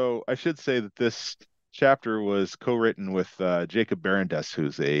wild. So I should say that this chapter was co-written with Jacob Berendess,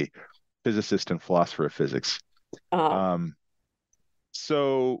 who's a physicist and philosopher of physics. Uh, Um,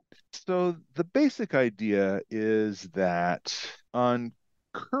 so so the basic idea is that on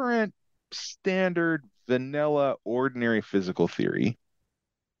current standard vanilla ordinary physical theory,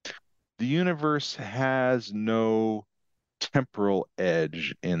 the universe has no temporal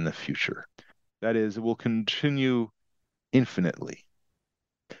edge in the future. That is, it will continue infinitely.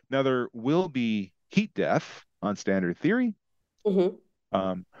 Now, there will be heat death on standard theory, mhm.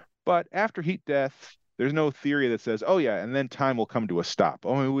 um, but after heat death, there's no theory that says, oh, yeah, and then time will come to a stop.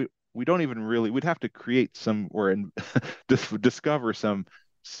 I mean, we don't even really, we'd have to create some or discover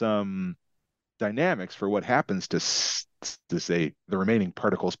some dynamics for what happens to say the remaining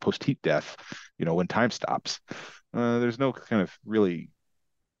particles post heat death, when time stops. There's no kind of really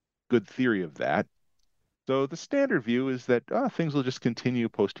good theory of that. So the standard view is that things will just continue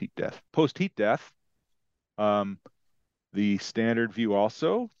post heat death. Post heat death, um, the standard view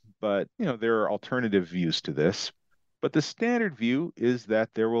also, but there are alternative views to this. But the standard view is that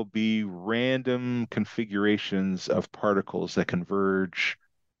there will be random configurations of particles that converge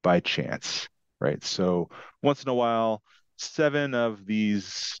by chance, right? So once in a while, 7 of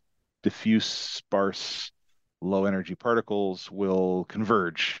these diffuse, sparse, low energy particles will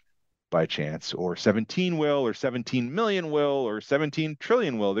converge by chance, or 17 will, or 17 million will, or 17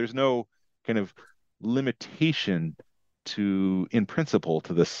 trillion will. There's no kind of limitation in principle,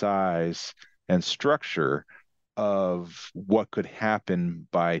 to the size and structure of what could happen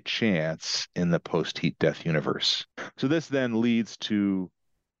by chance in the post-heat death universe. So this then leads to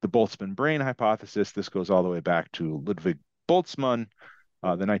the Boltzmann brane hypothesis. This goes all the way back to Ludwig Boltzmann,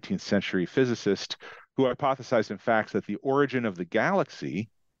 the 19th century physicist, who hypothesized, in fact, that the origin of the galaxy,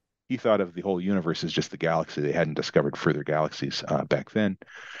 he thought of the whole universe as just the galaxy. They hadn't discovered further galaxies back then.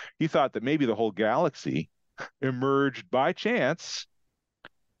 He thought that maybe the whole galaxy emerged by chance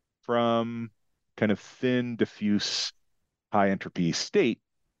from kind of thin, diffuse, high entropy state.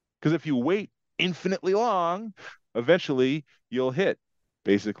 Because if you wait infinitely long, eventually you'll hit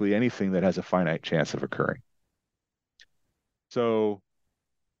basically anything that has a finite chance of occurring. So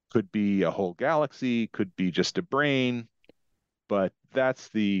could be a whole galaxy, could be just a brane, but that's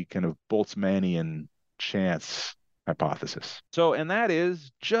the kind of Boltzmannian chance hypothesis. So, and that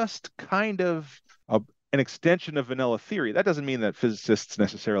is just kind of an extension of vanilla theory. That doesn't mean that physicists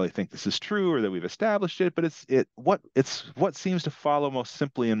necessarily think this is true or that we've established it, but it's what seems to follow most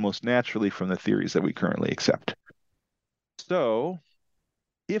simply and most naturally from the theories that we currently accept. So,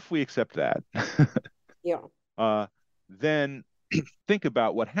 if we accept that, Yeah. then think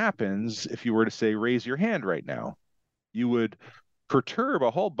about what happens if you were to say, raise your hand right now. You would perturb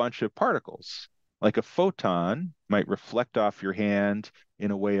a whole bunch of particles. Like a photon might reflect off your hand in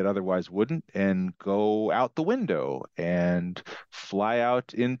a way it otherwise wouldn't and go out the window and fly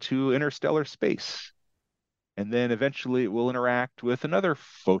out into interstellar space. And then eventually it will interact with another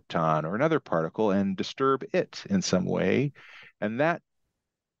photon or another particle and disturb it in some way. And that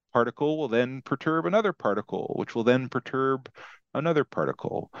particle will then perturb another particle, which will then perturb another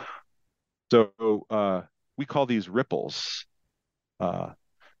particle. So we call these ripples. Uh,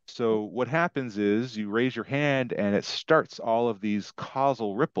 So what happens is you raise your hand and it starts all of these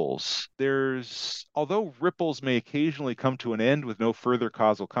causal ripples. Although ripples may occasionally come to an end with no further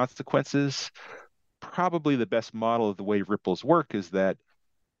causal consequences, probably the best model of the way ripples work is that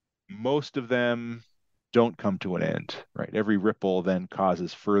most of them don't come to an end, right? Every ripple then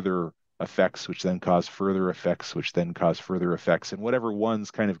causes further effects, which then cause further effects, which then cause further effects. And whatever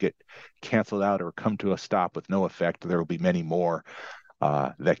ones kind of get canceled out or come to a stop with no effect, there will be many more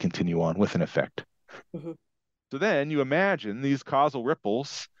that continue on with an effect. Mhm. So then you imagine these causal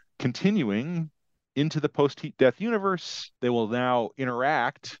ripples continuing into the post-heat death universe. They will now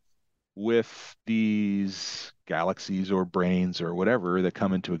interact with these galaxies or brains or whatever that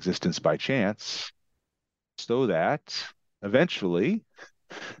come into existence by chance, so that eventually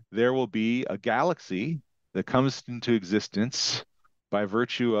there will be a galaxy that comes into existence by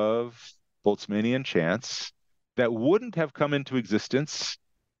virtue of Boltzmannian chance that wouldn't have come into existence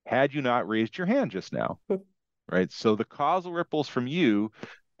had you not raised your hand just now, right? So the causal ripples from you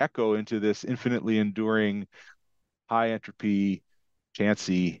echo into this infinitely enduring, high entropy,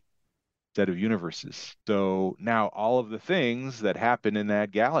 chancy set of universes. So now all of the things that happen in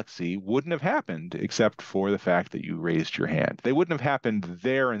that galaxy wouldn't have happened except for the fact that you raised your hand. They wouldn't have happened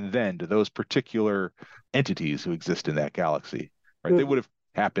there and then to those particular entities who exist in that galaxy, right? They would have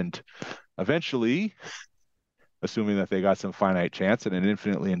happened eventually, assuming that they got some finite chance in an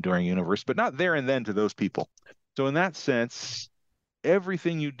infinitely enduring universe, but not there and then to those people. So in that sense,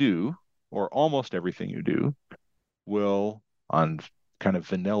 everything you do, or almost everything you do, will, on kind of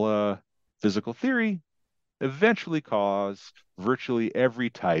vanilla physical theory, eventually cause virtually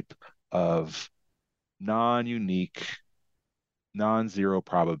every type of non-unique, non-zero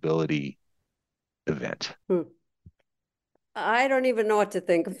probability event. I don't even know what to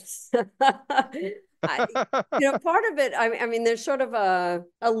think. I, part of it, I mean, there's sort of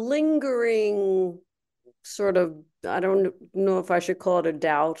a lingering sort of, I don't know if I should call it a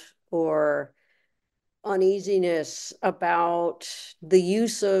doubt or uneasiness about the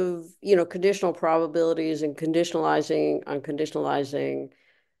use of, conditional probabilities and conditionalizing, unconditionalizing,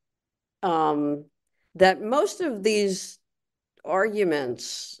 that most of these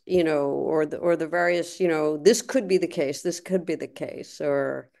arguments, or the various, this could be the case, this could be the case,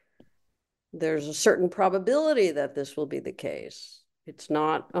 or there's a certain probability that this will be the case. It's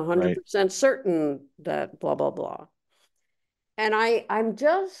not 100% Right. certain that blah, blah, blah. And I'm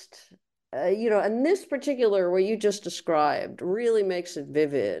just, and this particular, what you just described really makes it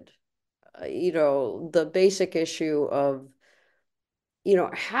vivid. The basic issue of,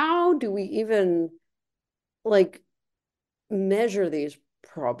 how do we even like measure these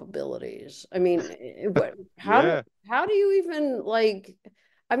probabilities? I mean, Yeah. how do you even like,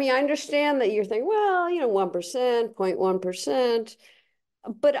 I mean, I understand that you're thinking, well, 1%, 0.1%,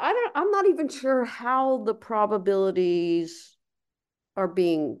 but I'm not even sure how the probabilities are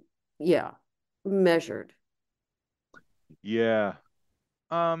being, yeah, measured. Yeah.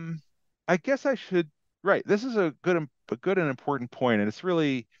 I guess I should, right. This is a good and important point, and it's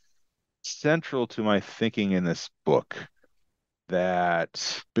really central to my thinking in this book,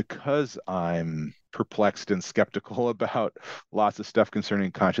 that because I'm perplexed and skeptical about lots of stuff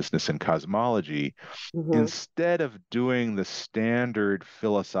concerning consciousness and cosmology, Mm-hmm. instead of doing the standard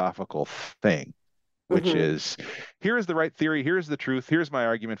philosophical thing, which Mm-hmm. is, here is the right theory, here's the truth, here's my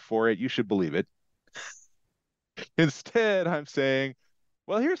argument for it, you should believe it. Instead, I'm saying,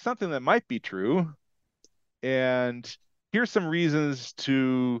 well, here's something that might be true, and here's some reasons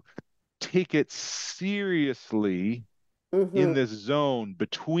to take it seriously Mm-hmm. in this zone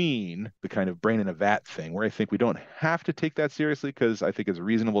between the kind of brain in a vat thing, where I think we don't have to take that seriously because I think it's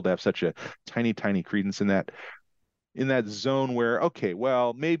reasonable to have such a tiny, tiny credence in that zone where, okay,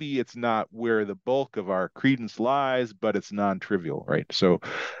 well, maybe it's not where the bulk of our credence lies, but it's non-trivial, right? So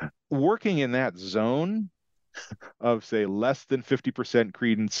working in that zone of, say, less than 50%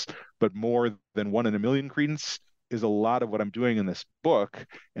 credence, but more than 1 in a million credence is a lot of what I'm doing in this book.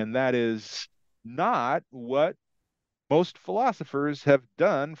 And that is not what most philosophers have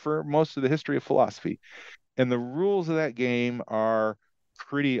done for most of the history of philosophy. And the rules of that game are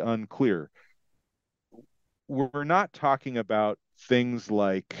pretty unclear. We're not talking about things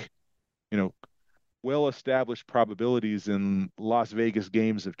like, you know, well-established probabilities in Las Vegas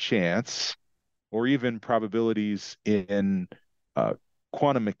games of chance, or even probabilities in uh,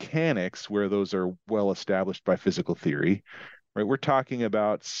 quantum mechanics, where those are well established by physical theory, right? We're talking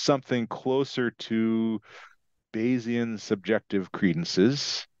about something closer to Bayesian subjective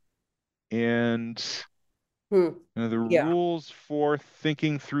credences. And Hmm. The Yeah, rules for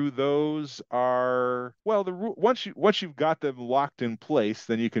thinking through those are, well, once you've got them locked in place,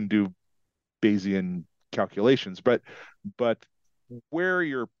 then you can do Bayesian calculations. But where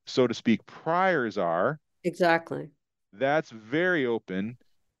your, so to speak, priors are, exactly. that's very open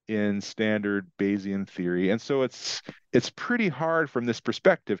in standard Bayesian theory. And so it's pretty hard from this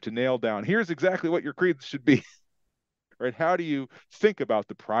perspective to nail down, here's exactly what your credence should be, right? How do you think about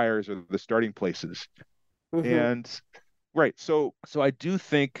the priors or the starting places? Hmm. And right, so I do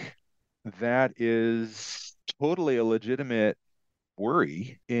think that is totally a legitimate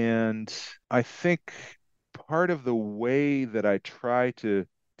worry. And I think part of the way that I try to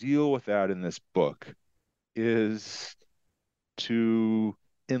deal with that in this book is to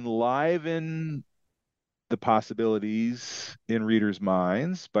enliven the possibilities in readers'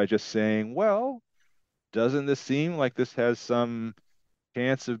 minds by just saying, well, doesn't this seem like this has some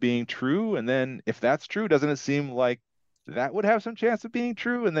chance of being true? And then if that's true, doesn't it seem like that would have some chance of being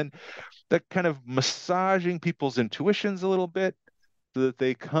true? And then that kind of massaging people's intuitions a little bit so that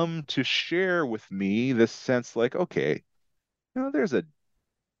they come to share with me this sense like, okay, there's a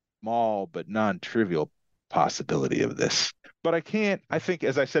small but non-trivial possibility of this. But I can't, I think,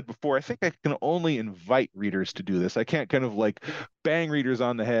 as I said before, I think I can only invite readers to do this. I can't kind of like bang readers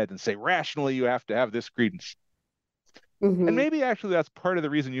on the head and say, rationally, you have to have this credence. And Hmm. maybe actually that's part of the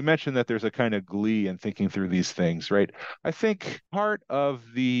reason you mentioned that there's a kind of glee in thinking through these things, right? I think part of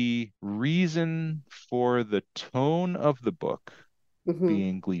the reason for the tone of the book Hmm.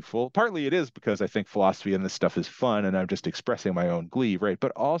 being gleeful, partly it is because I think philosophy and this stuff is fun and I'm just expressing my own glee, right?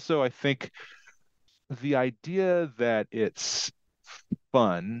 But also I think the idea that it's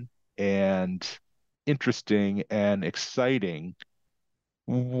fun and interesting and exciting,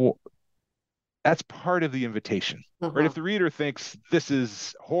 that's part of the invitation, right? If Uh-huh. the reader thinks this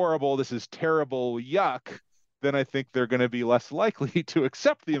is horrible, this is terrible, yuck, then I think they're going to be less likely to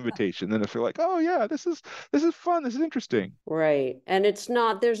accept the invitation than if they're like, oh yeah, this is fun, this is interesting. Right. And it's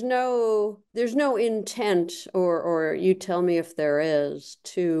not, there's no intent, or you tell me if there is,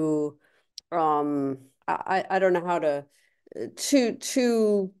 to I don't know how to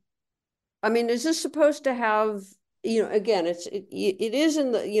I mean, is this supposed to have, again, it is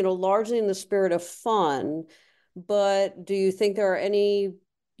in the, largely in the spirit of fun, but do you think there are any,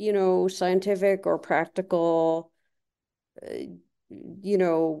 scientific or practical, uh, you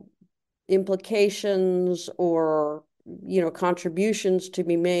know, implications or, contributions to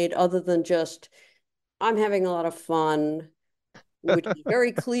be made other than just, I'm having a lot of fun, which is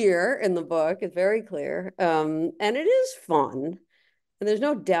very clear in the book. It's very clear. And it is fun. And there's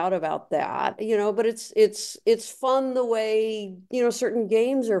no doubt about that, but it's fun the way, certain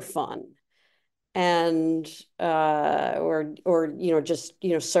games are fun. And or just,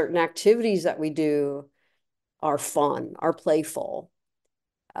 certain activities that we do are fun, are playful.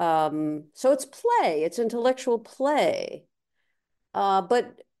 So it's play, it's intellectual play.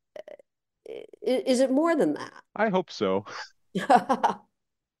 But is it more than I hope so. that?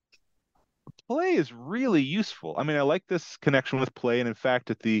 Play is really useful. I mean, I like this connection with play. And in fact,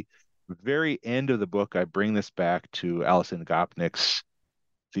 at the very end of the book, I bring this back to Alison Gopnik's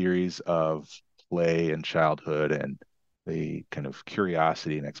theories of play and childhood and the kind of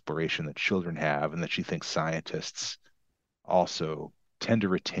curiosity and exploration that children have and that she thinks scientists also tend to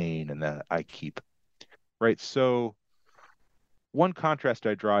retain and that I keep. Right. So one contrast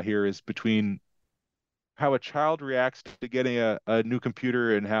I draw here is between how a child reacts to getting a new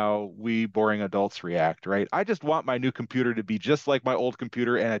computer and how we boring adults react, right? I just want my new computer to be just like my old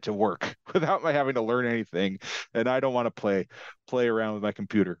computer and it to work without my having to learn anything. And I don't want to play around with my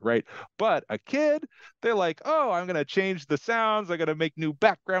computer, right? But a kid, they're like, oh, I'm gonna change the sounds, I'm gonna make new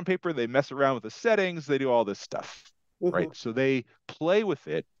background paper, they mess around with the settings, they do all this stuff, right? Mhm. So they play with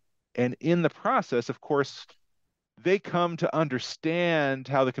it. And in the process, of course, they come to understand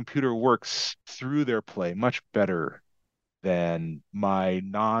how the computer works through their play much better than my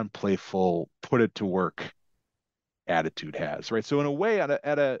non-playful put it to work attitude has, right? So in a way, at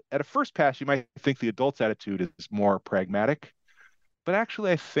a first pass, you might think the adult's attitude is more pragmatic, but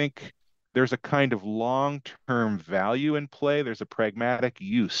actually I think there's a kind of long-term value in play. There's a pragmatic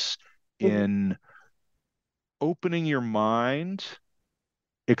use Mhm. in opening your mind,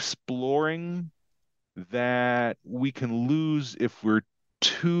 exploring that we can lose if we're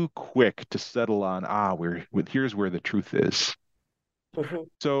too quick to settle on, here's where the truth is. Mhm.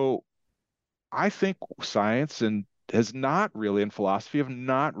 So I think science and has not really, and philosophy have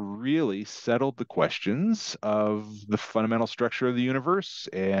not really settled the questions of the fundamental structure of the universe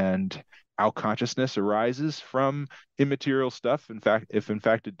and how consciousness arises from immaterial stuff. In fact, if in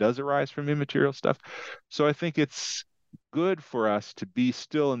fact it does arise from immaterial stuff. So I think it's good for us to be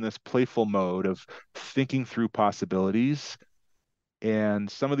still in this playful mode of thinking through possibilities.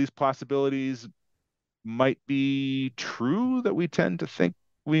 And some of these possibilities might be true that we tend to think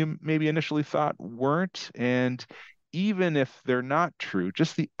we maybe initially thought weren't. And even if they're not true,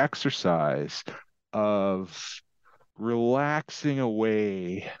 just the exercise of relaxing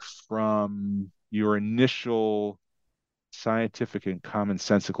away from your initial scientific and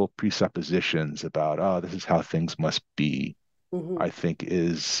commonsensical presuppositions about, oh, this is how things must be, Mm-hmm. I think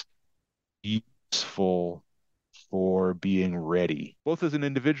is useful for being ready, both as an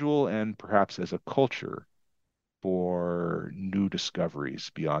individual and perhaps as a culture, for new discoveries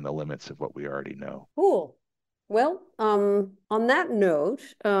beyond the limits of what we already know. Cool. Well, on that note,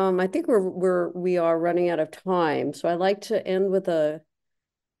 I think we are running out of time. So I'd like to end with a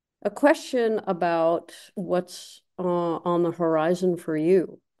question about what's on the horizon for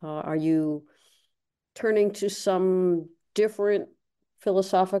you. Are you turning to some different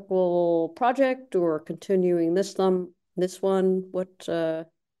philosophical project or continuing this one? What are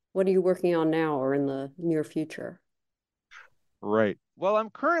you working on now or in the near future? Right. Well, I'm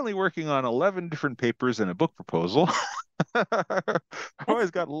currently working on 11 different papers and a book proposal. I've That's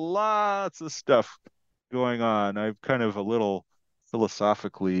always got lots of stuff going on. I'm kind of a little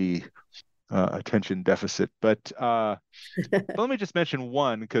philosophically attention deficit, but let me just mention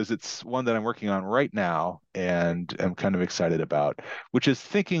one because it's one that I'm working on right now and I'm kind of excited about, which is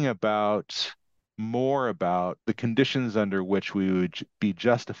thinking about more about the conditions under which we would be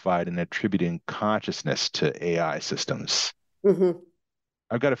justified in attributing consciousness to AI systems. Mhm.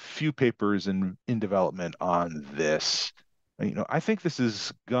 I've got a few papers in development on this. I think this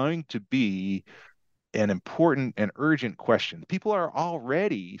is going to be an important and urgent question. People are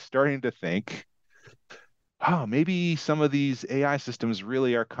already starting to think, oh, maybe some of these AI systems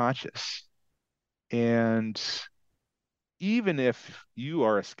really are conscious. And even if you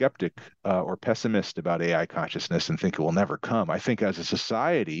are a skeptic or pessimist about AI consciousness and think it will never come, I think as a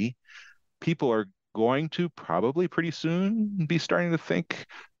society, people are going to probably pretty soon be starting to think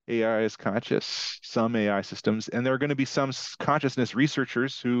AI is conscious, some AI systems, and there are going to be some consciousness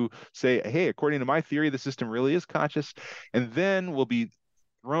researchers who say, hey, according to my theory, the system really is conscious. And then we'll be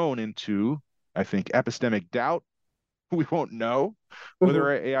thrown into, I think, epistemic doubt. We won't know whether Mhm.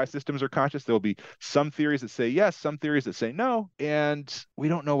 our AI systems are conscious. There'll be some theories that say yes, some theories that say no, and we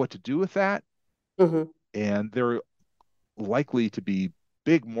don't know what to do with that. Mhm. And there are likely to be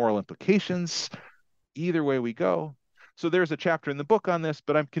big moral implications either way we go. So there's a chapter in the book on this,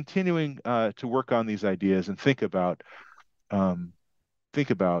 but I'm continuing to work on these ideas and um, think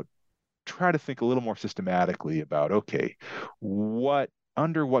about, try to think a little more systematically about, okay,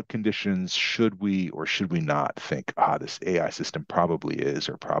 under what conditions should we or should we not think, this AI system probably is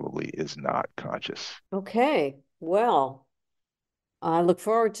or probably is not conscious. Okay. Well, I look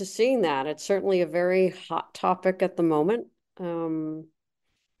forward to seeing that. It's certainly a very hot topic at the moment. Um,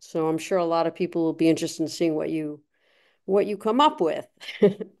 so I'm sure a lot of people will be interested in seeing what you come up with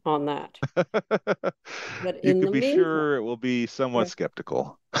on that. But You in the could be meantime, sure it will be somewhat yeah.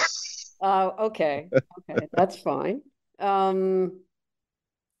 skeptical. Okay. Okay, that's fine. Um,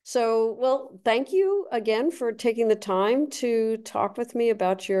 well, thank you again for taking the time to talk with me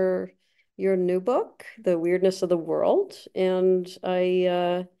about your new book, The Weirdness of the World. And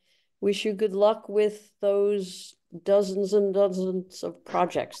I wish you good luck with those dozens and dozens of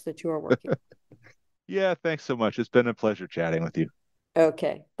projects that you are working Yeah, thanks so much. It's been a pleasure chatting with you. on.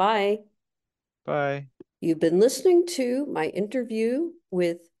 Okay, bye. Bye. You've been listening to my interview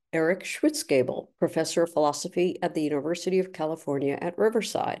with Eric Schwitzgebel, professor of philosophy at the University of California at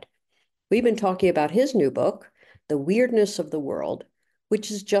Riverside. We've been talking about his new book, The Weirdness of the World,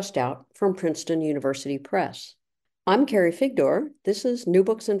 which is just out from Princeton University Press. I'm Carrie Figdor. This is New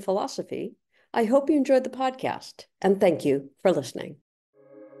Books in Philosophy. I hope you enjoyed the podcast, and thank you for listening.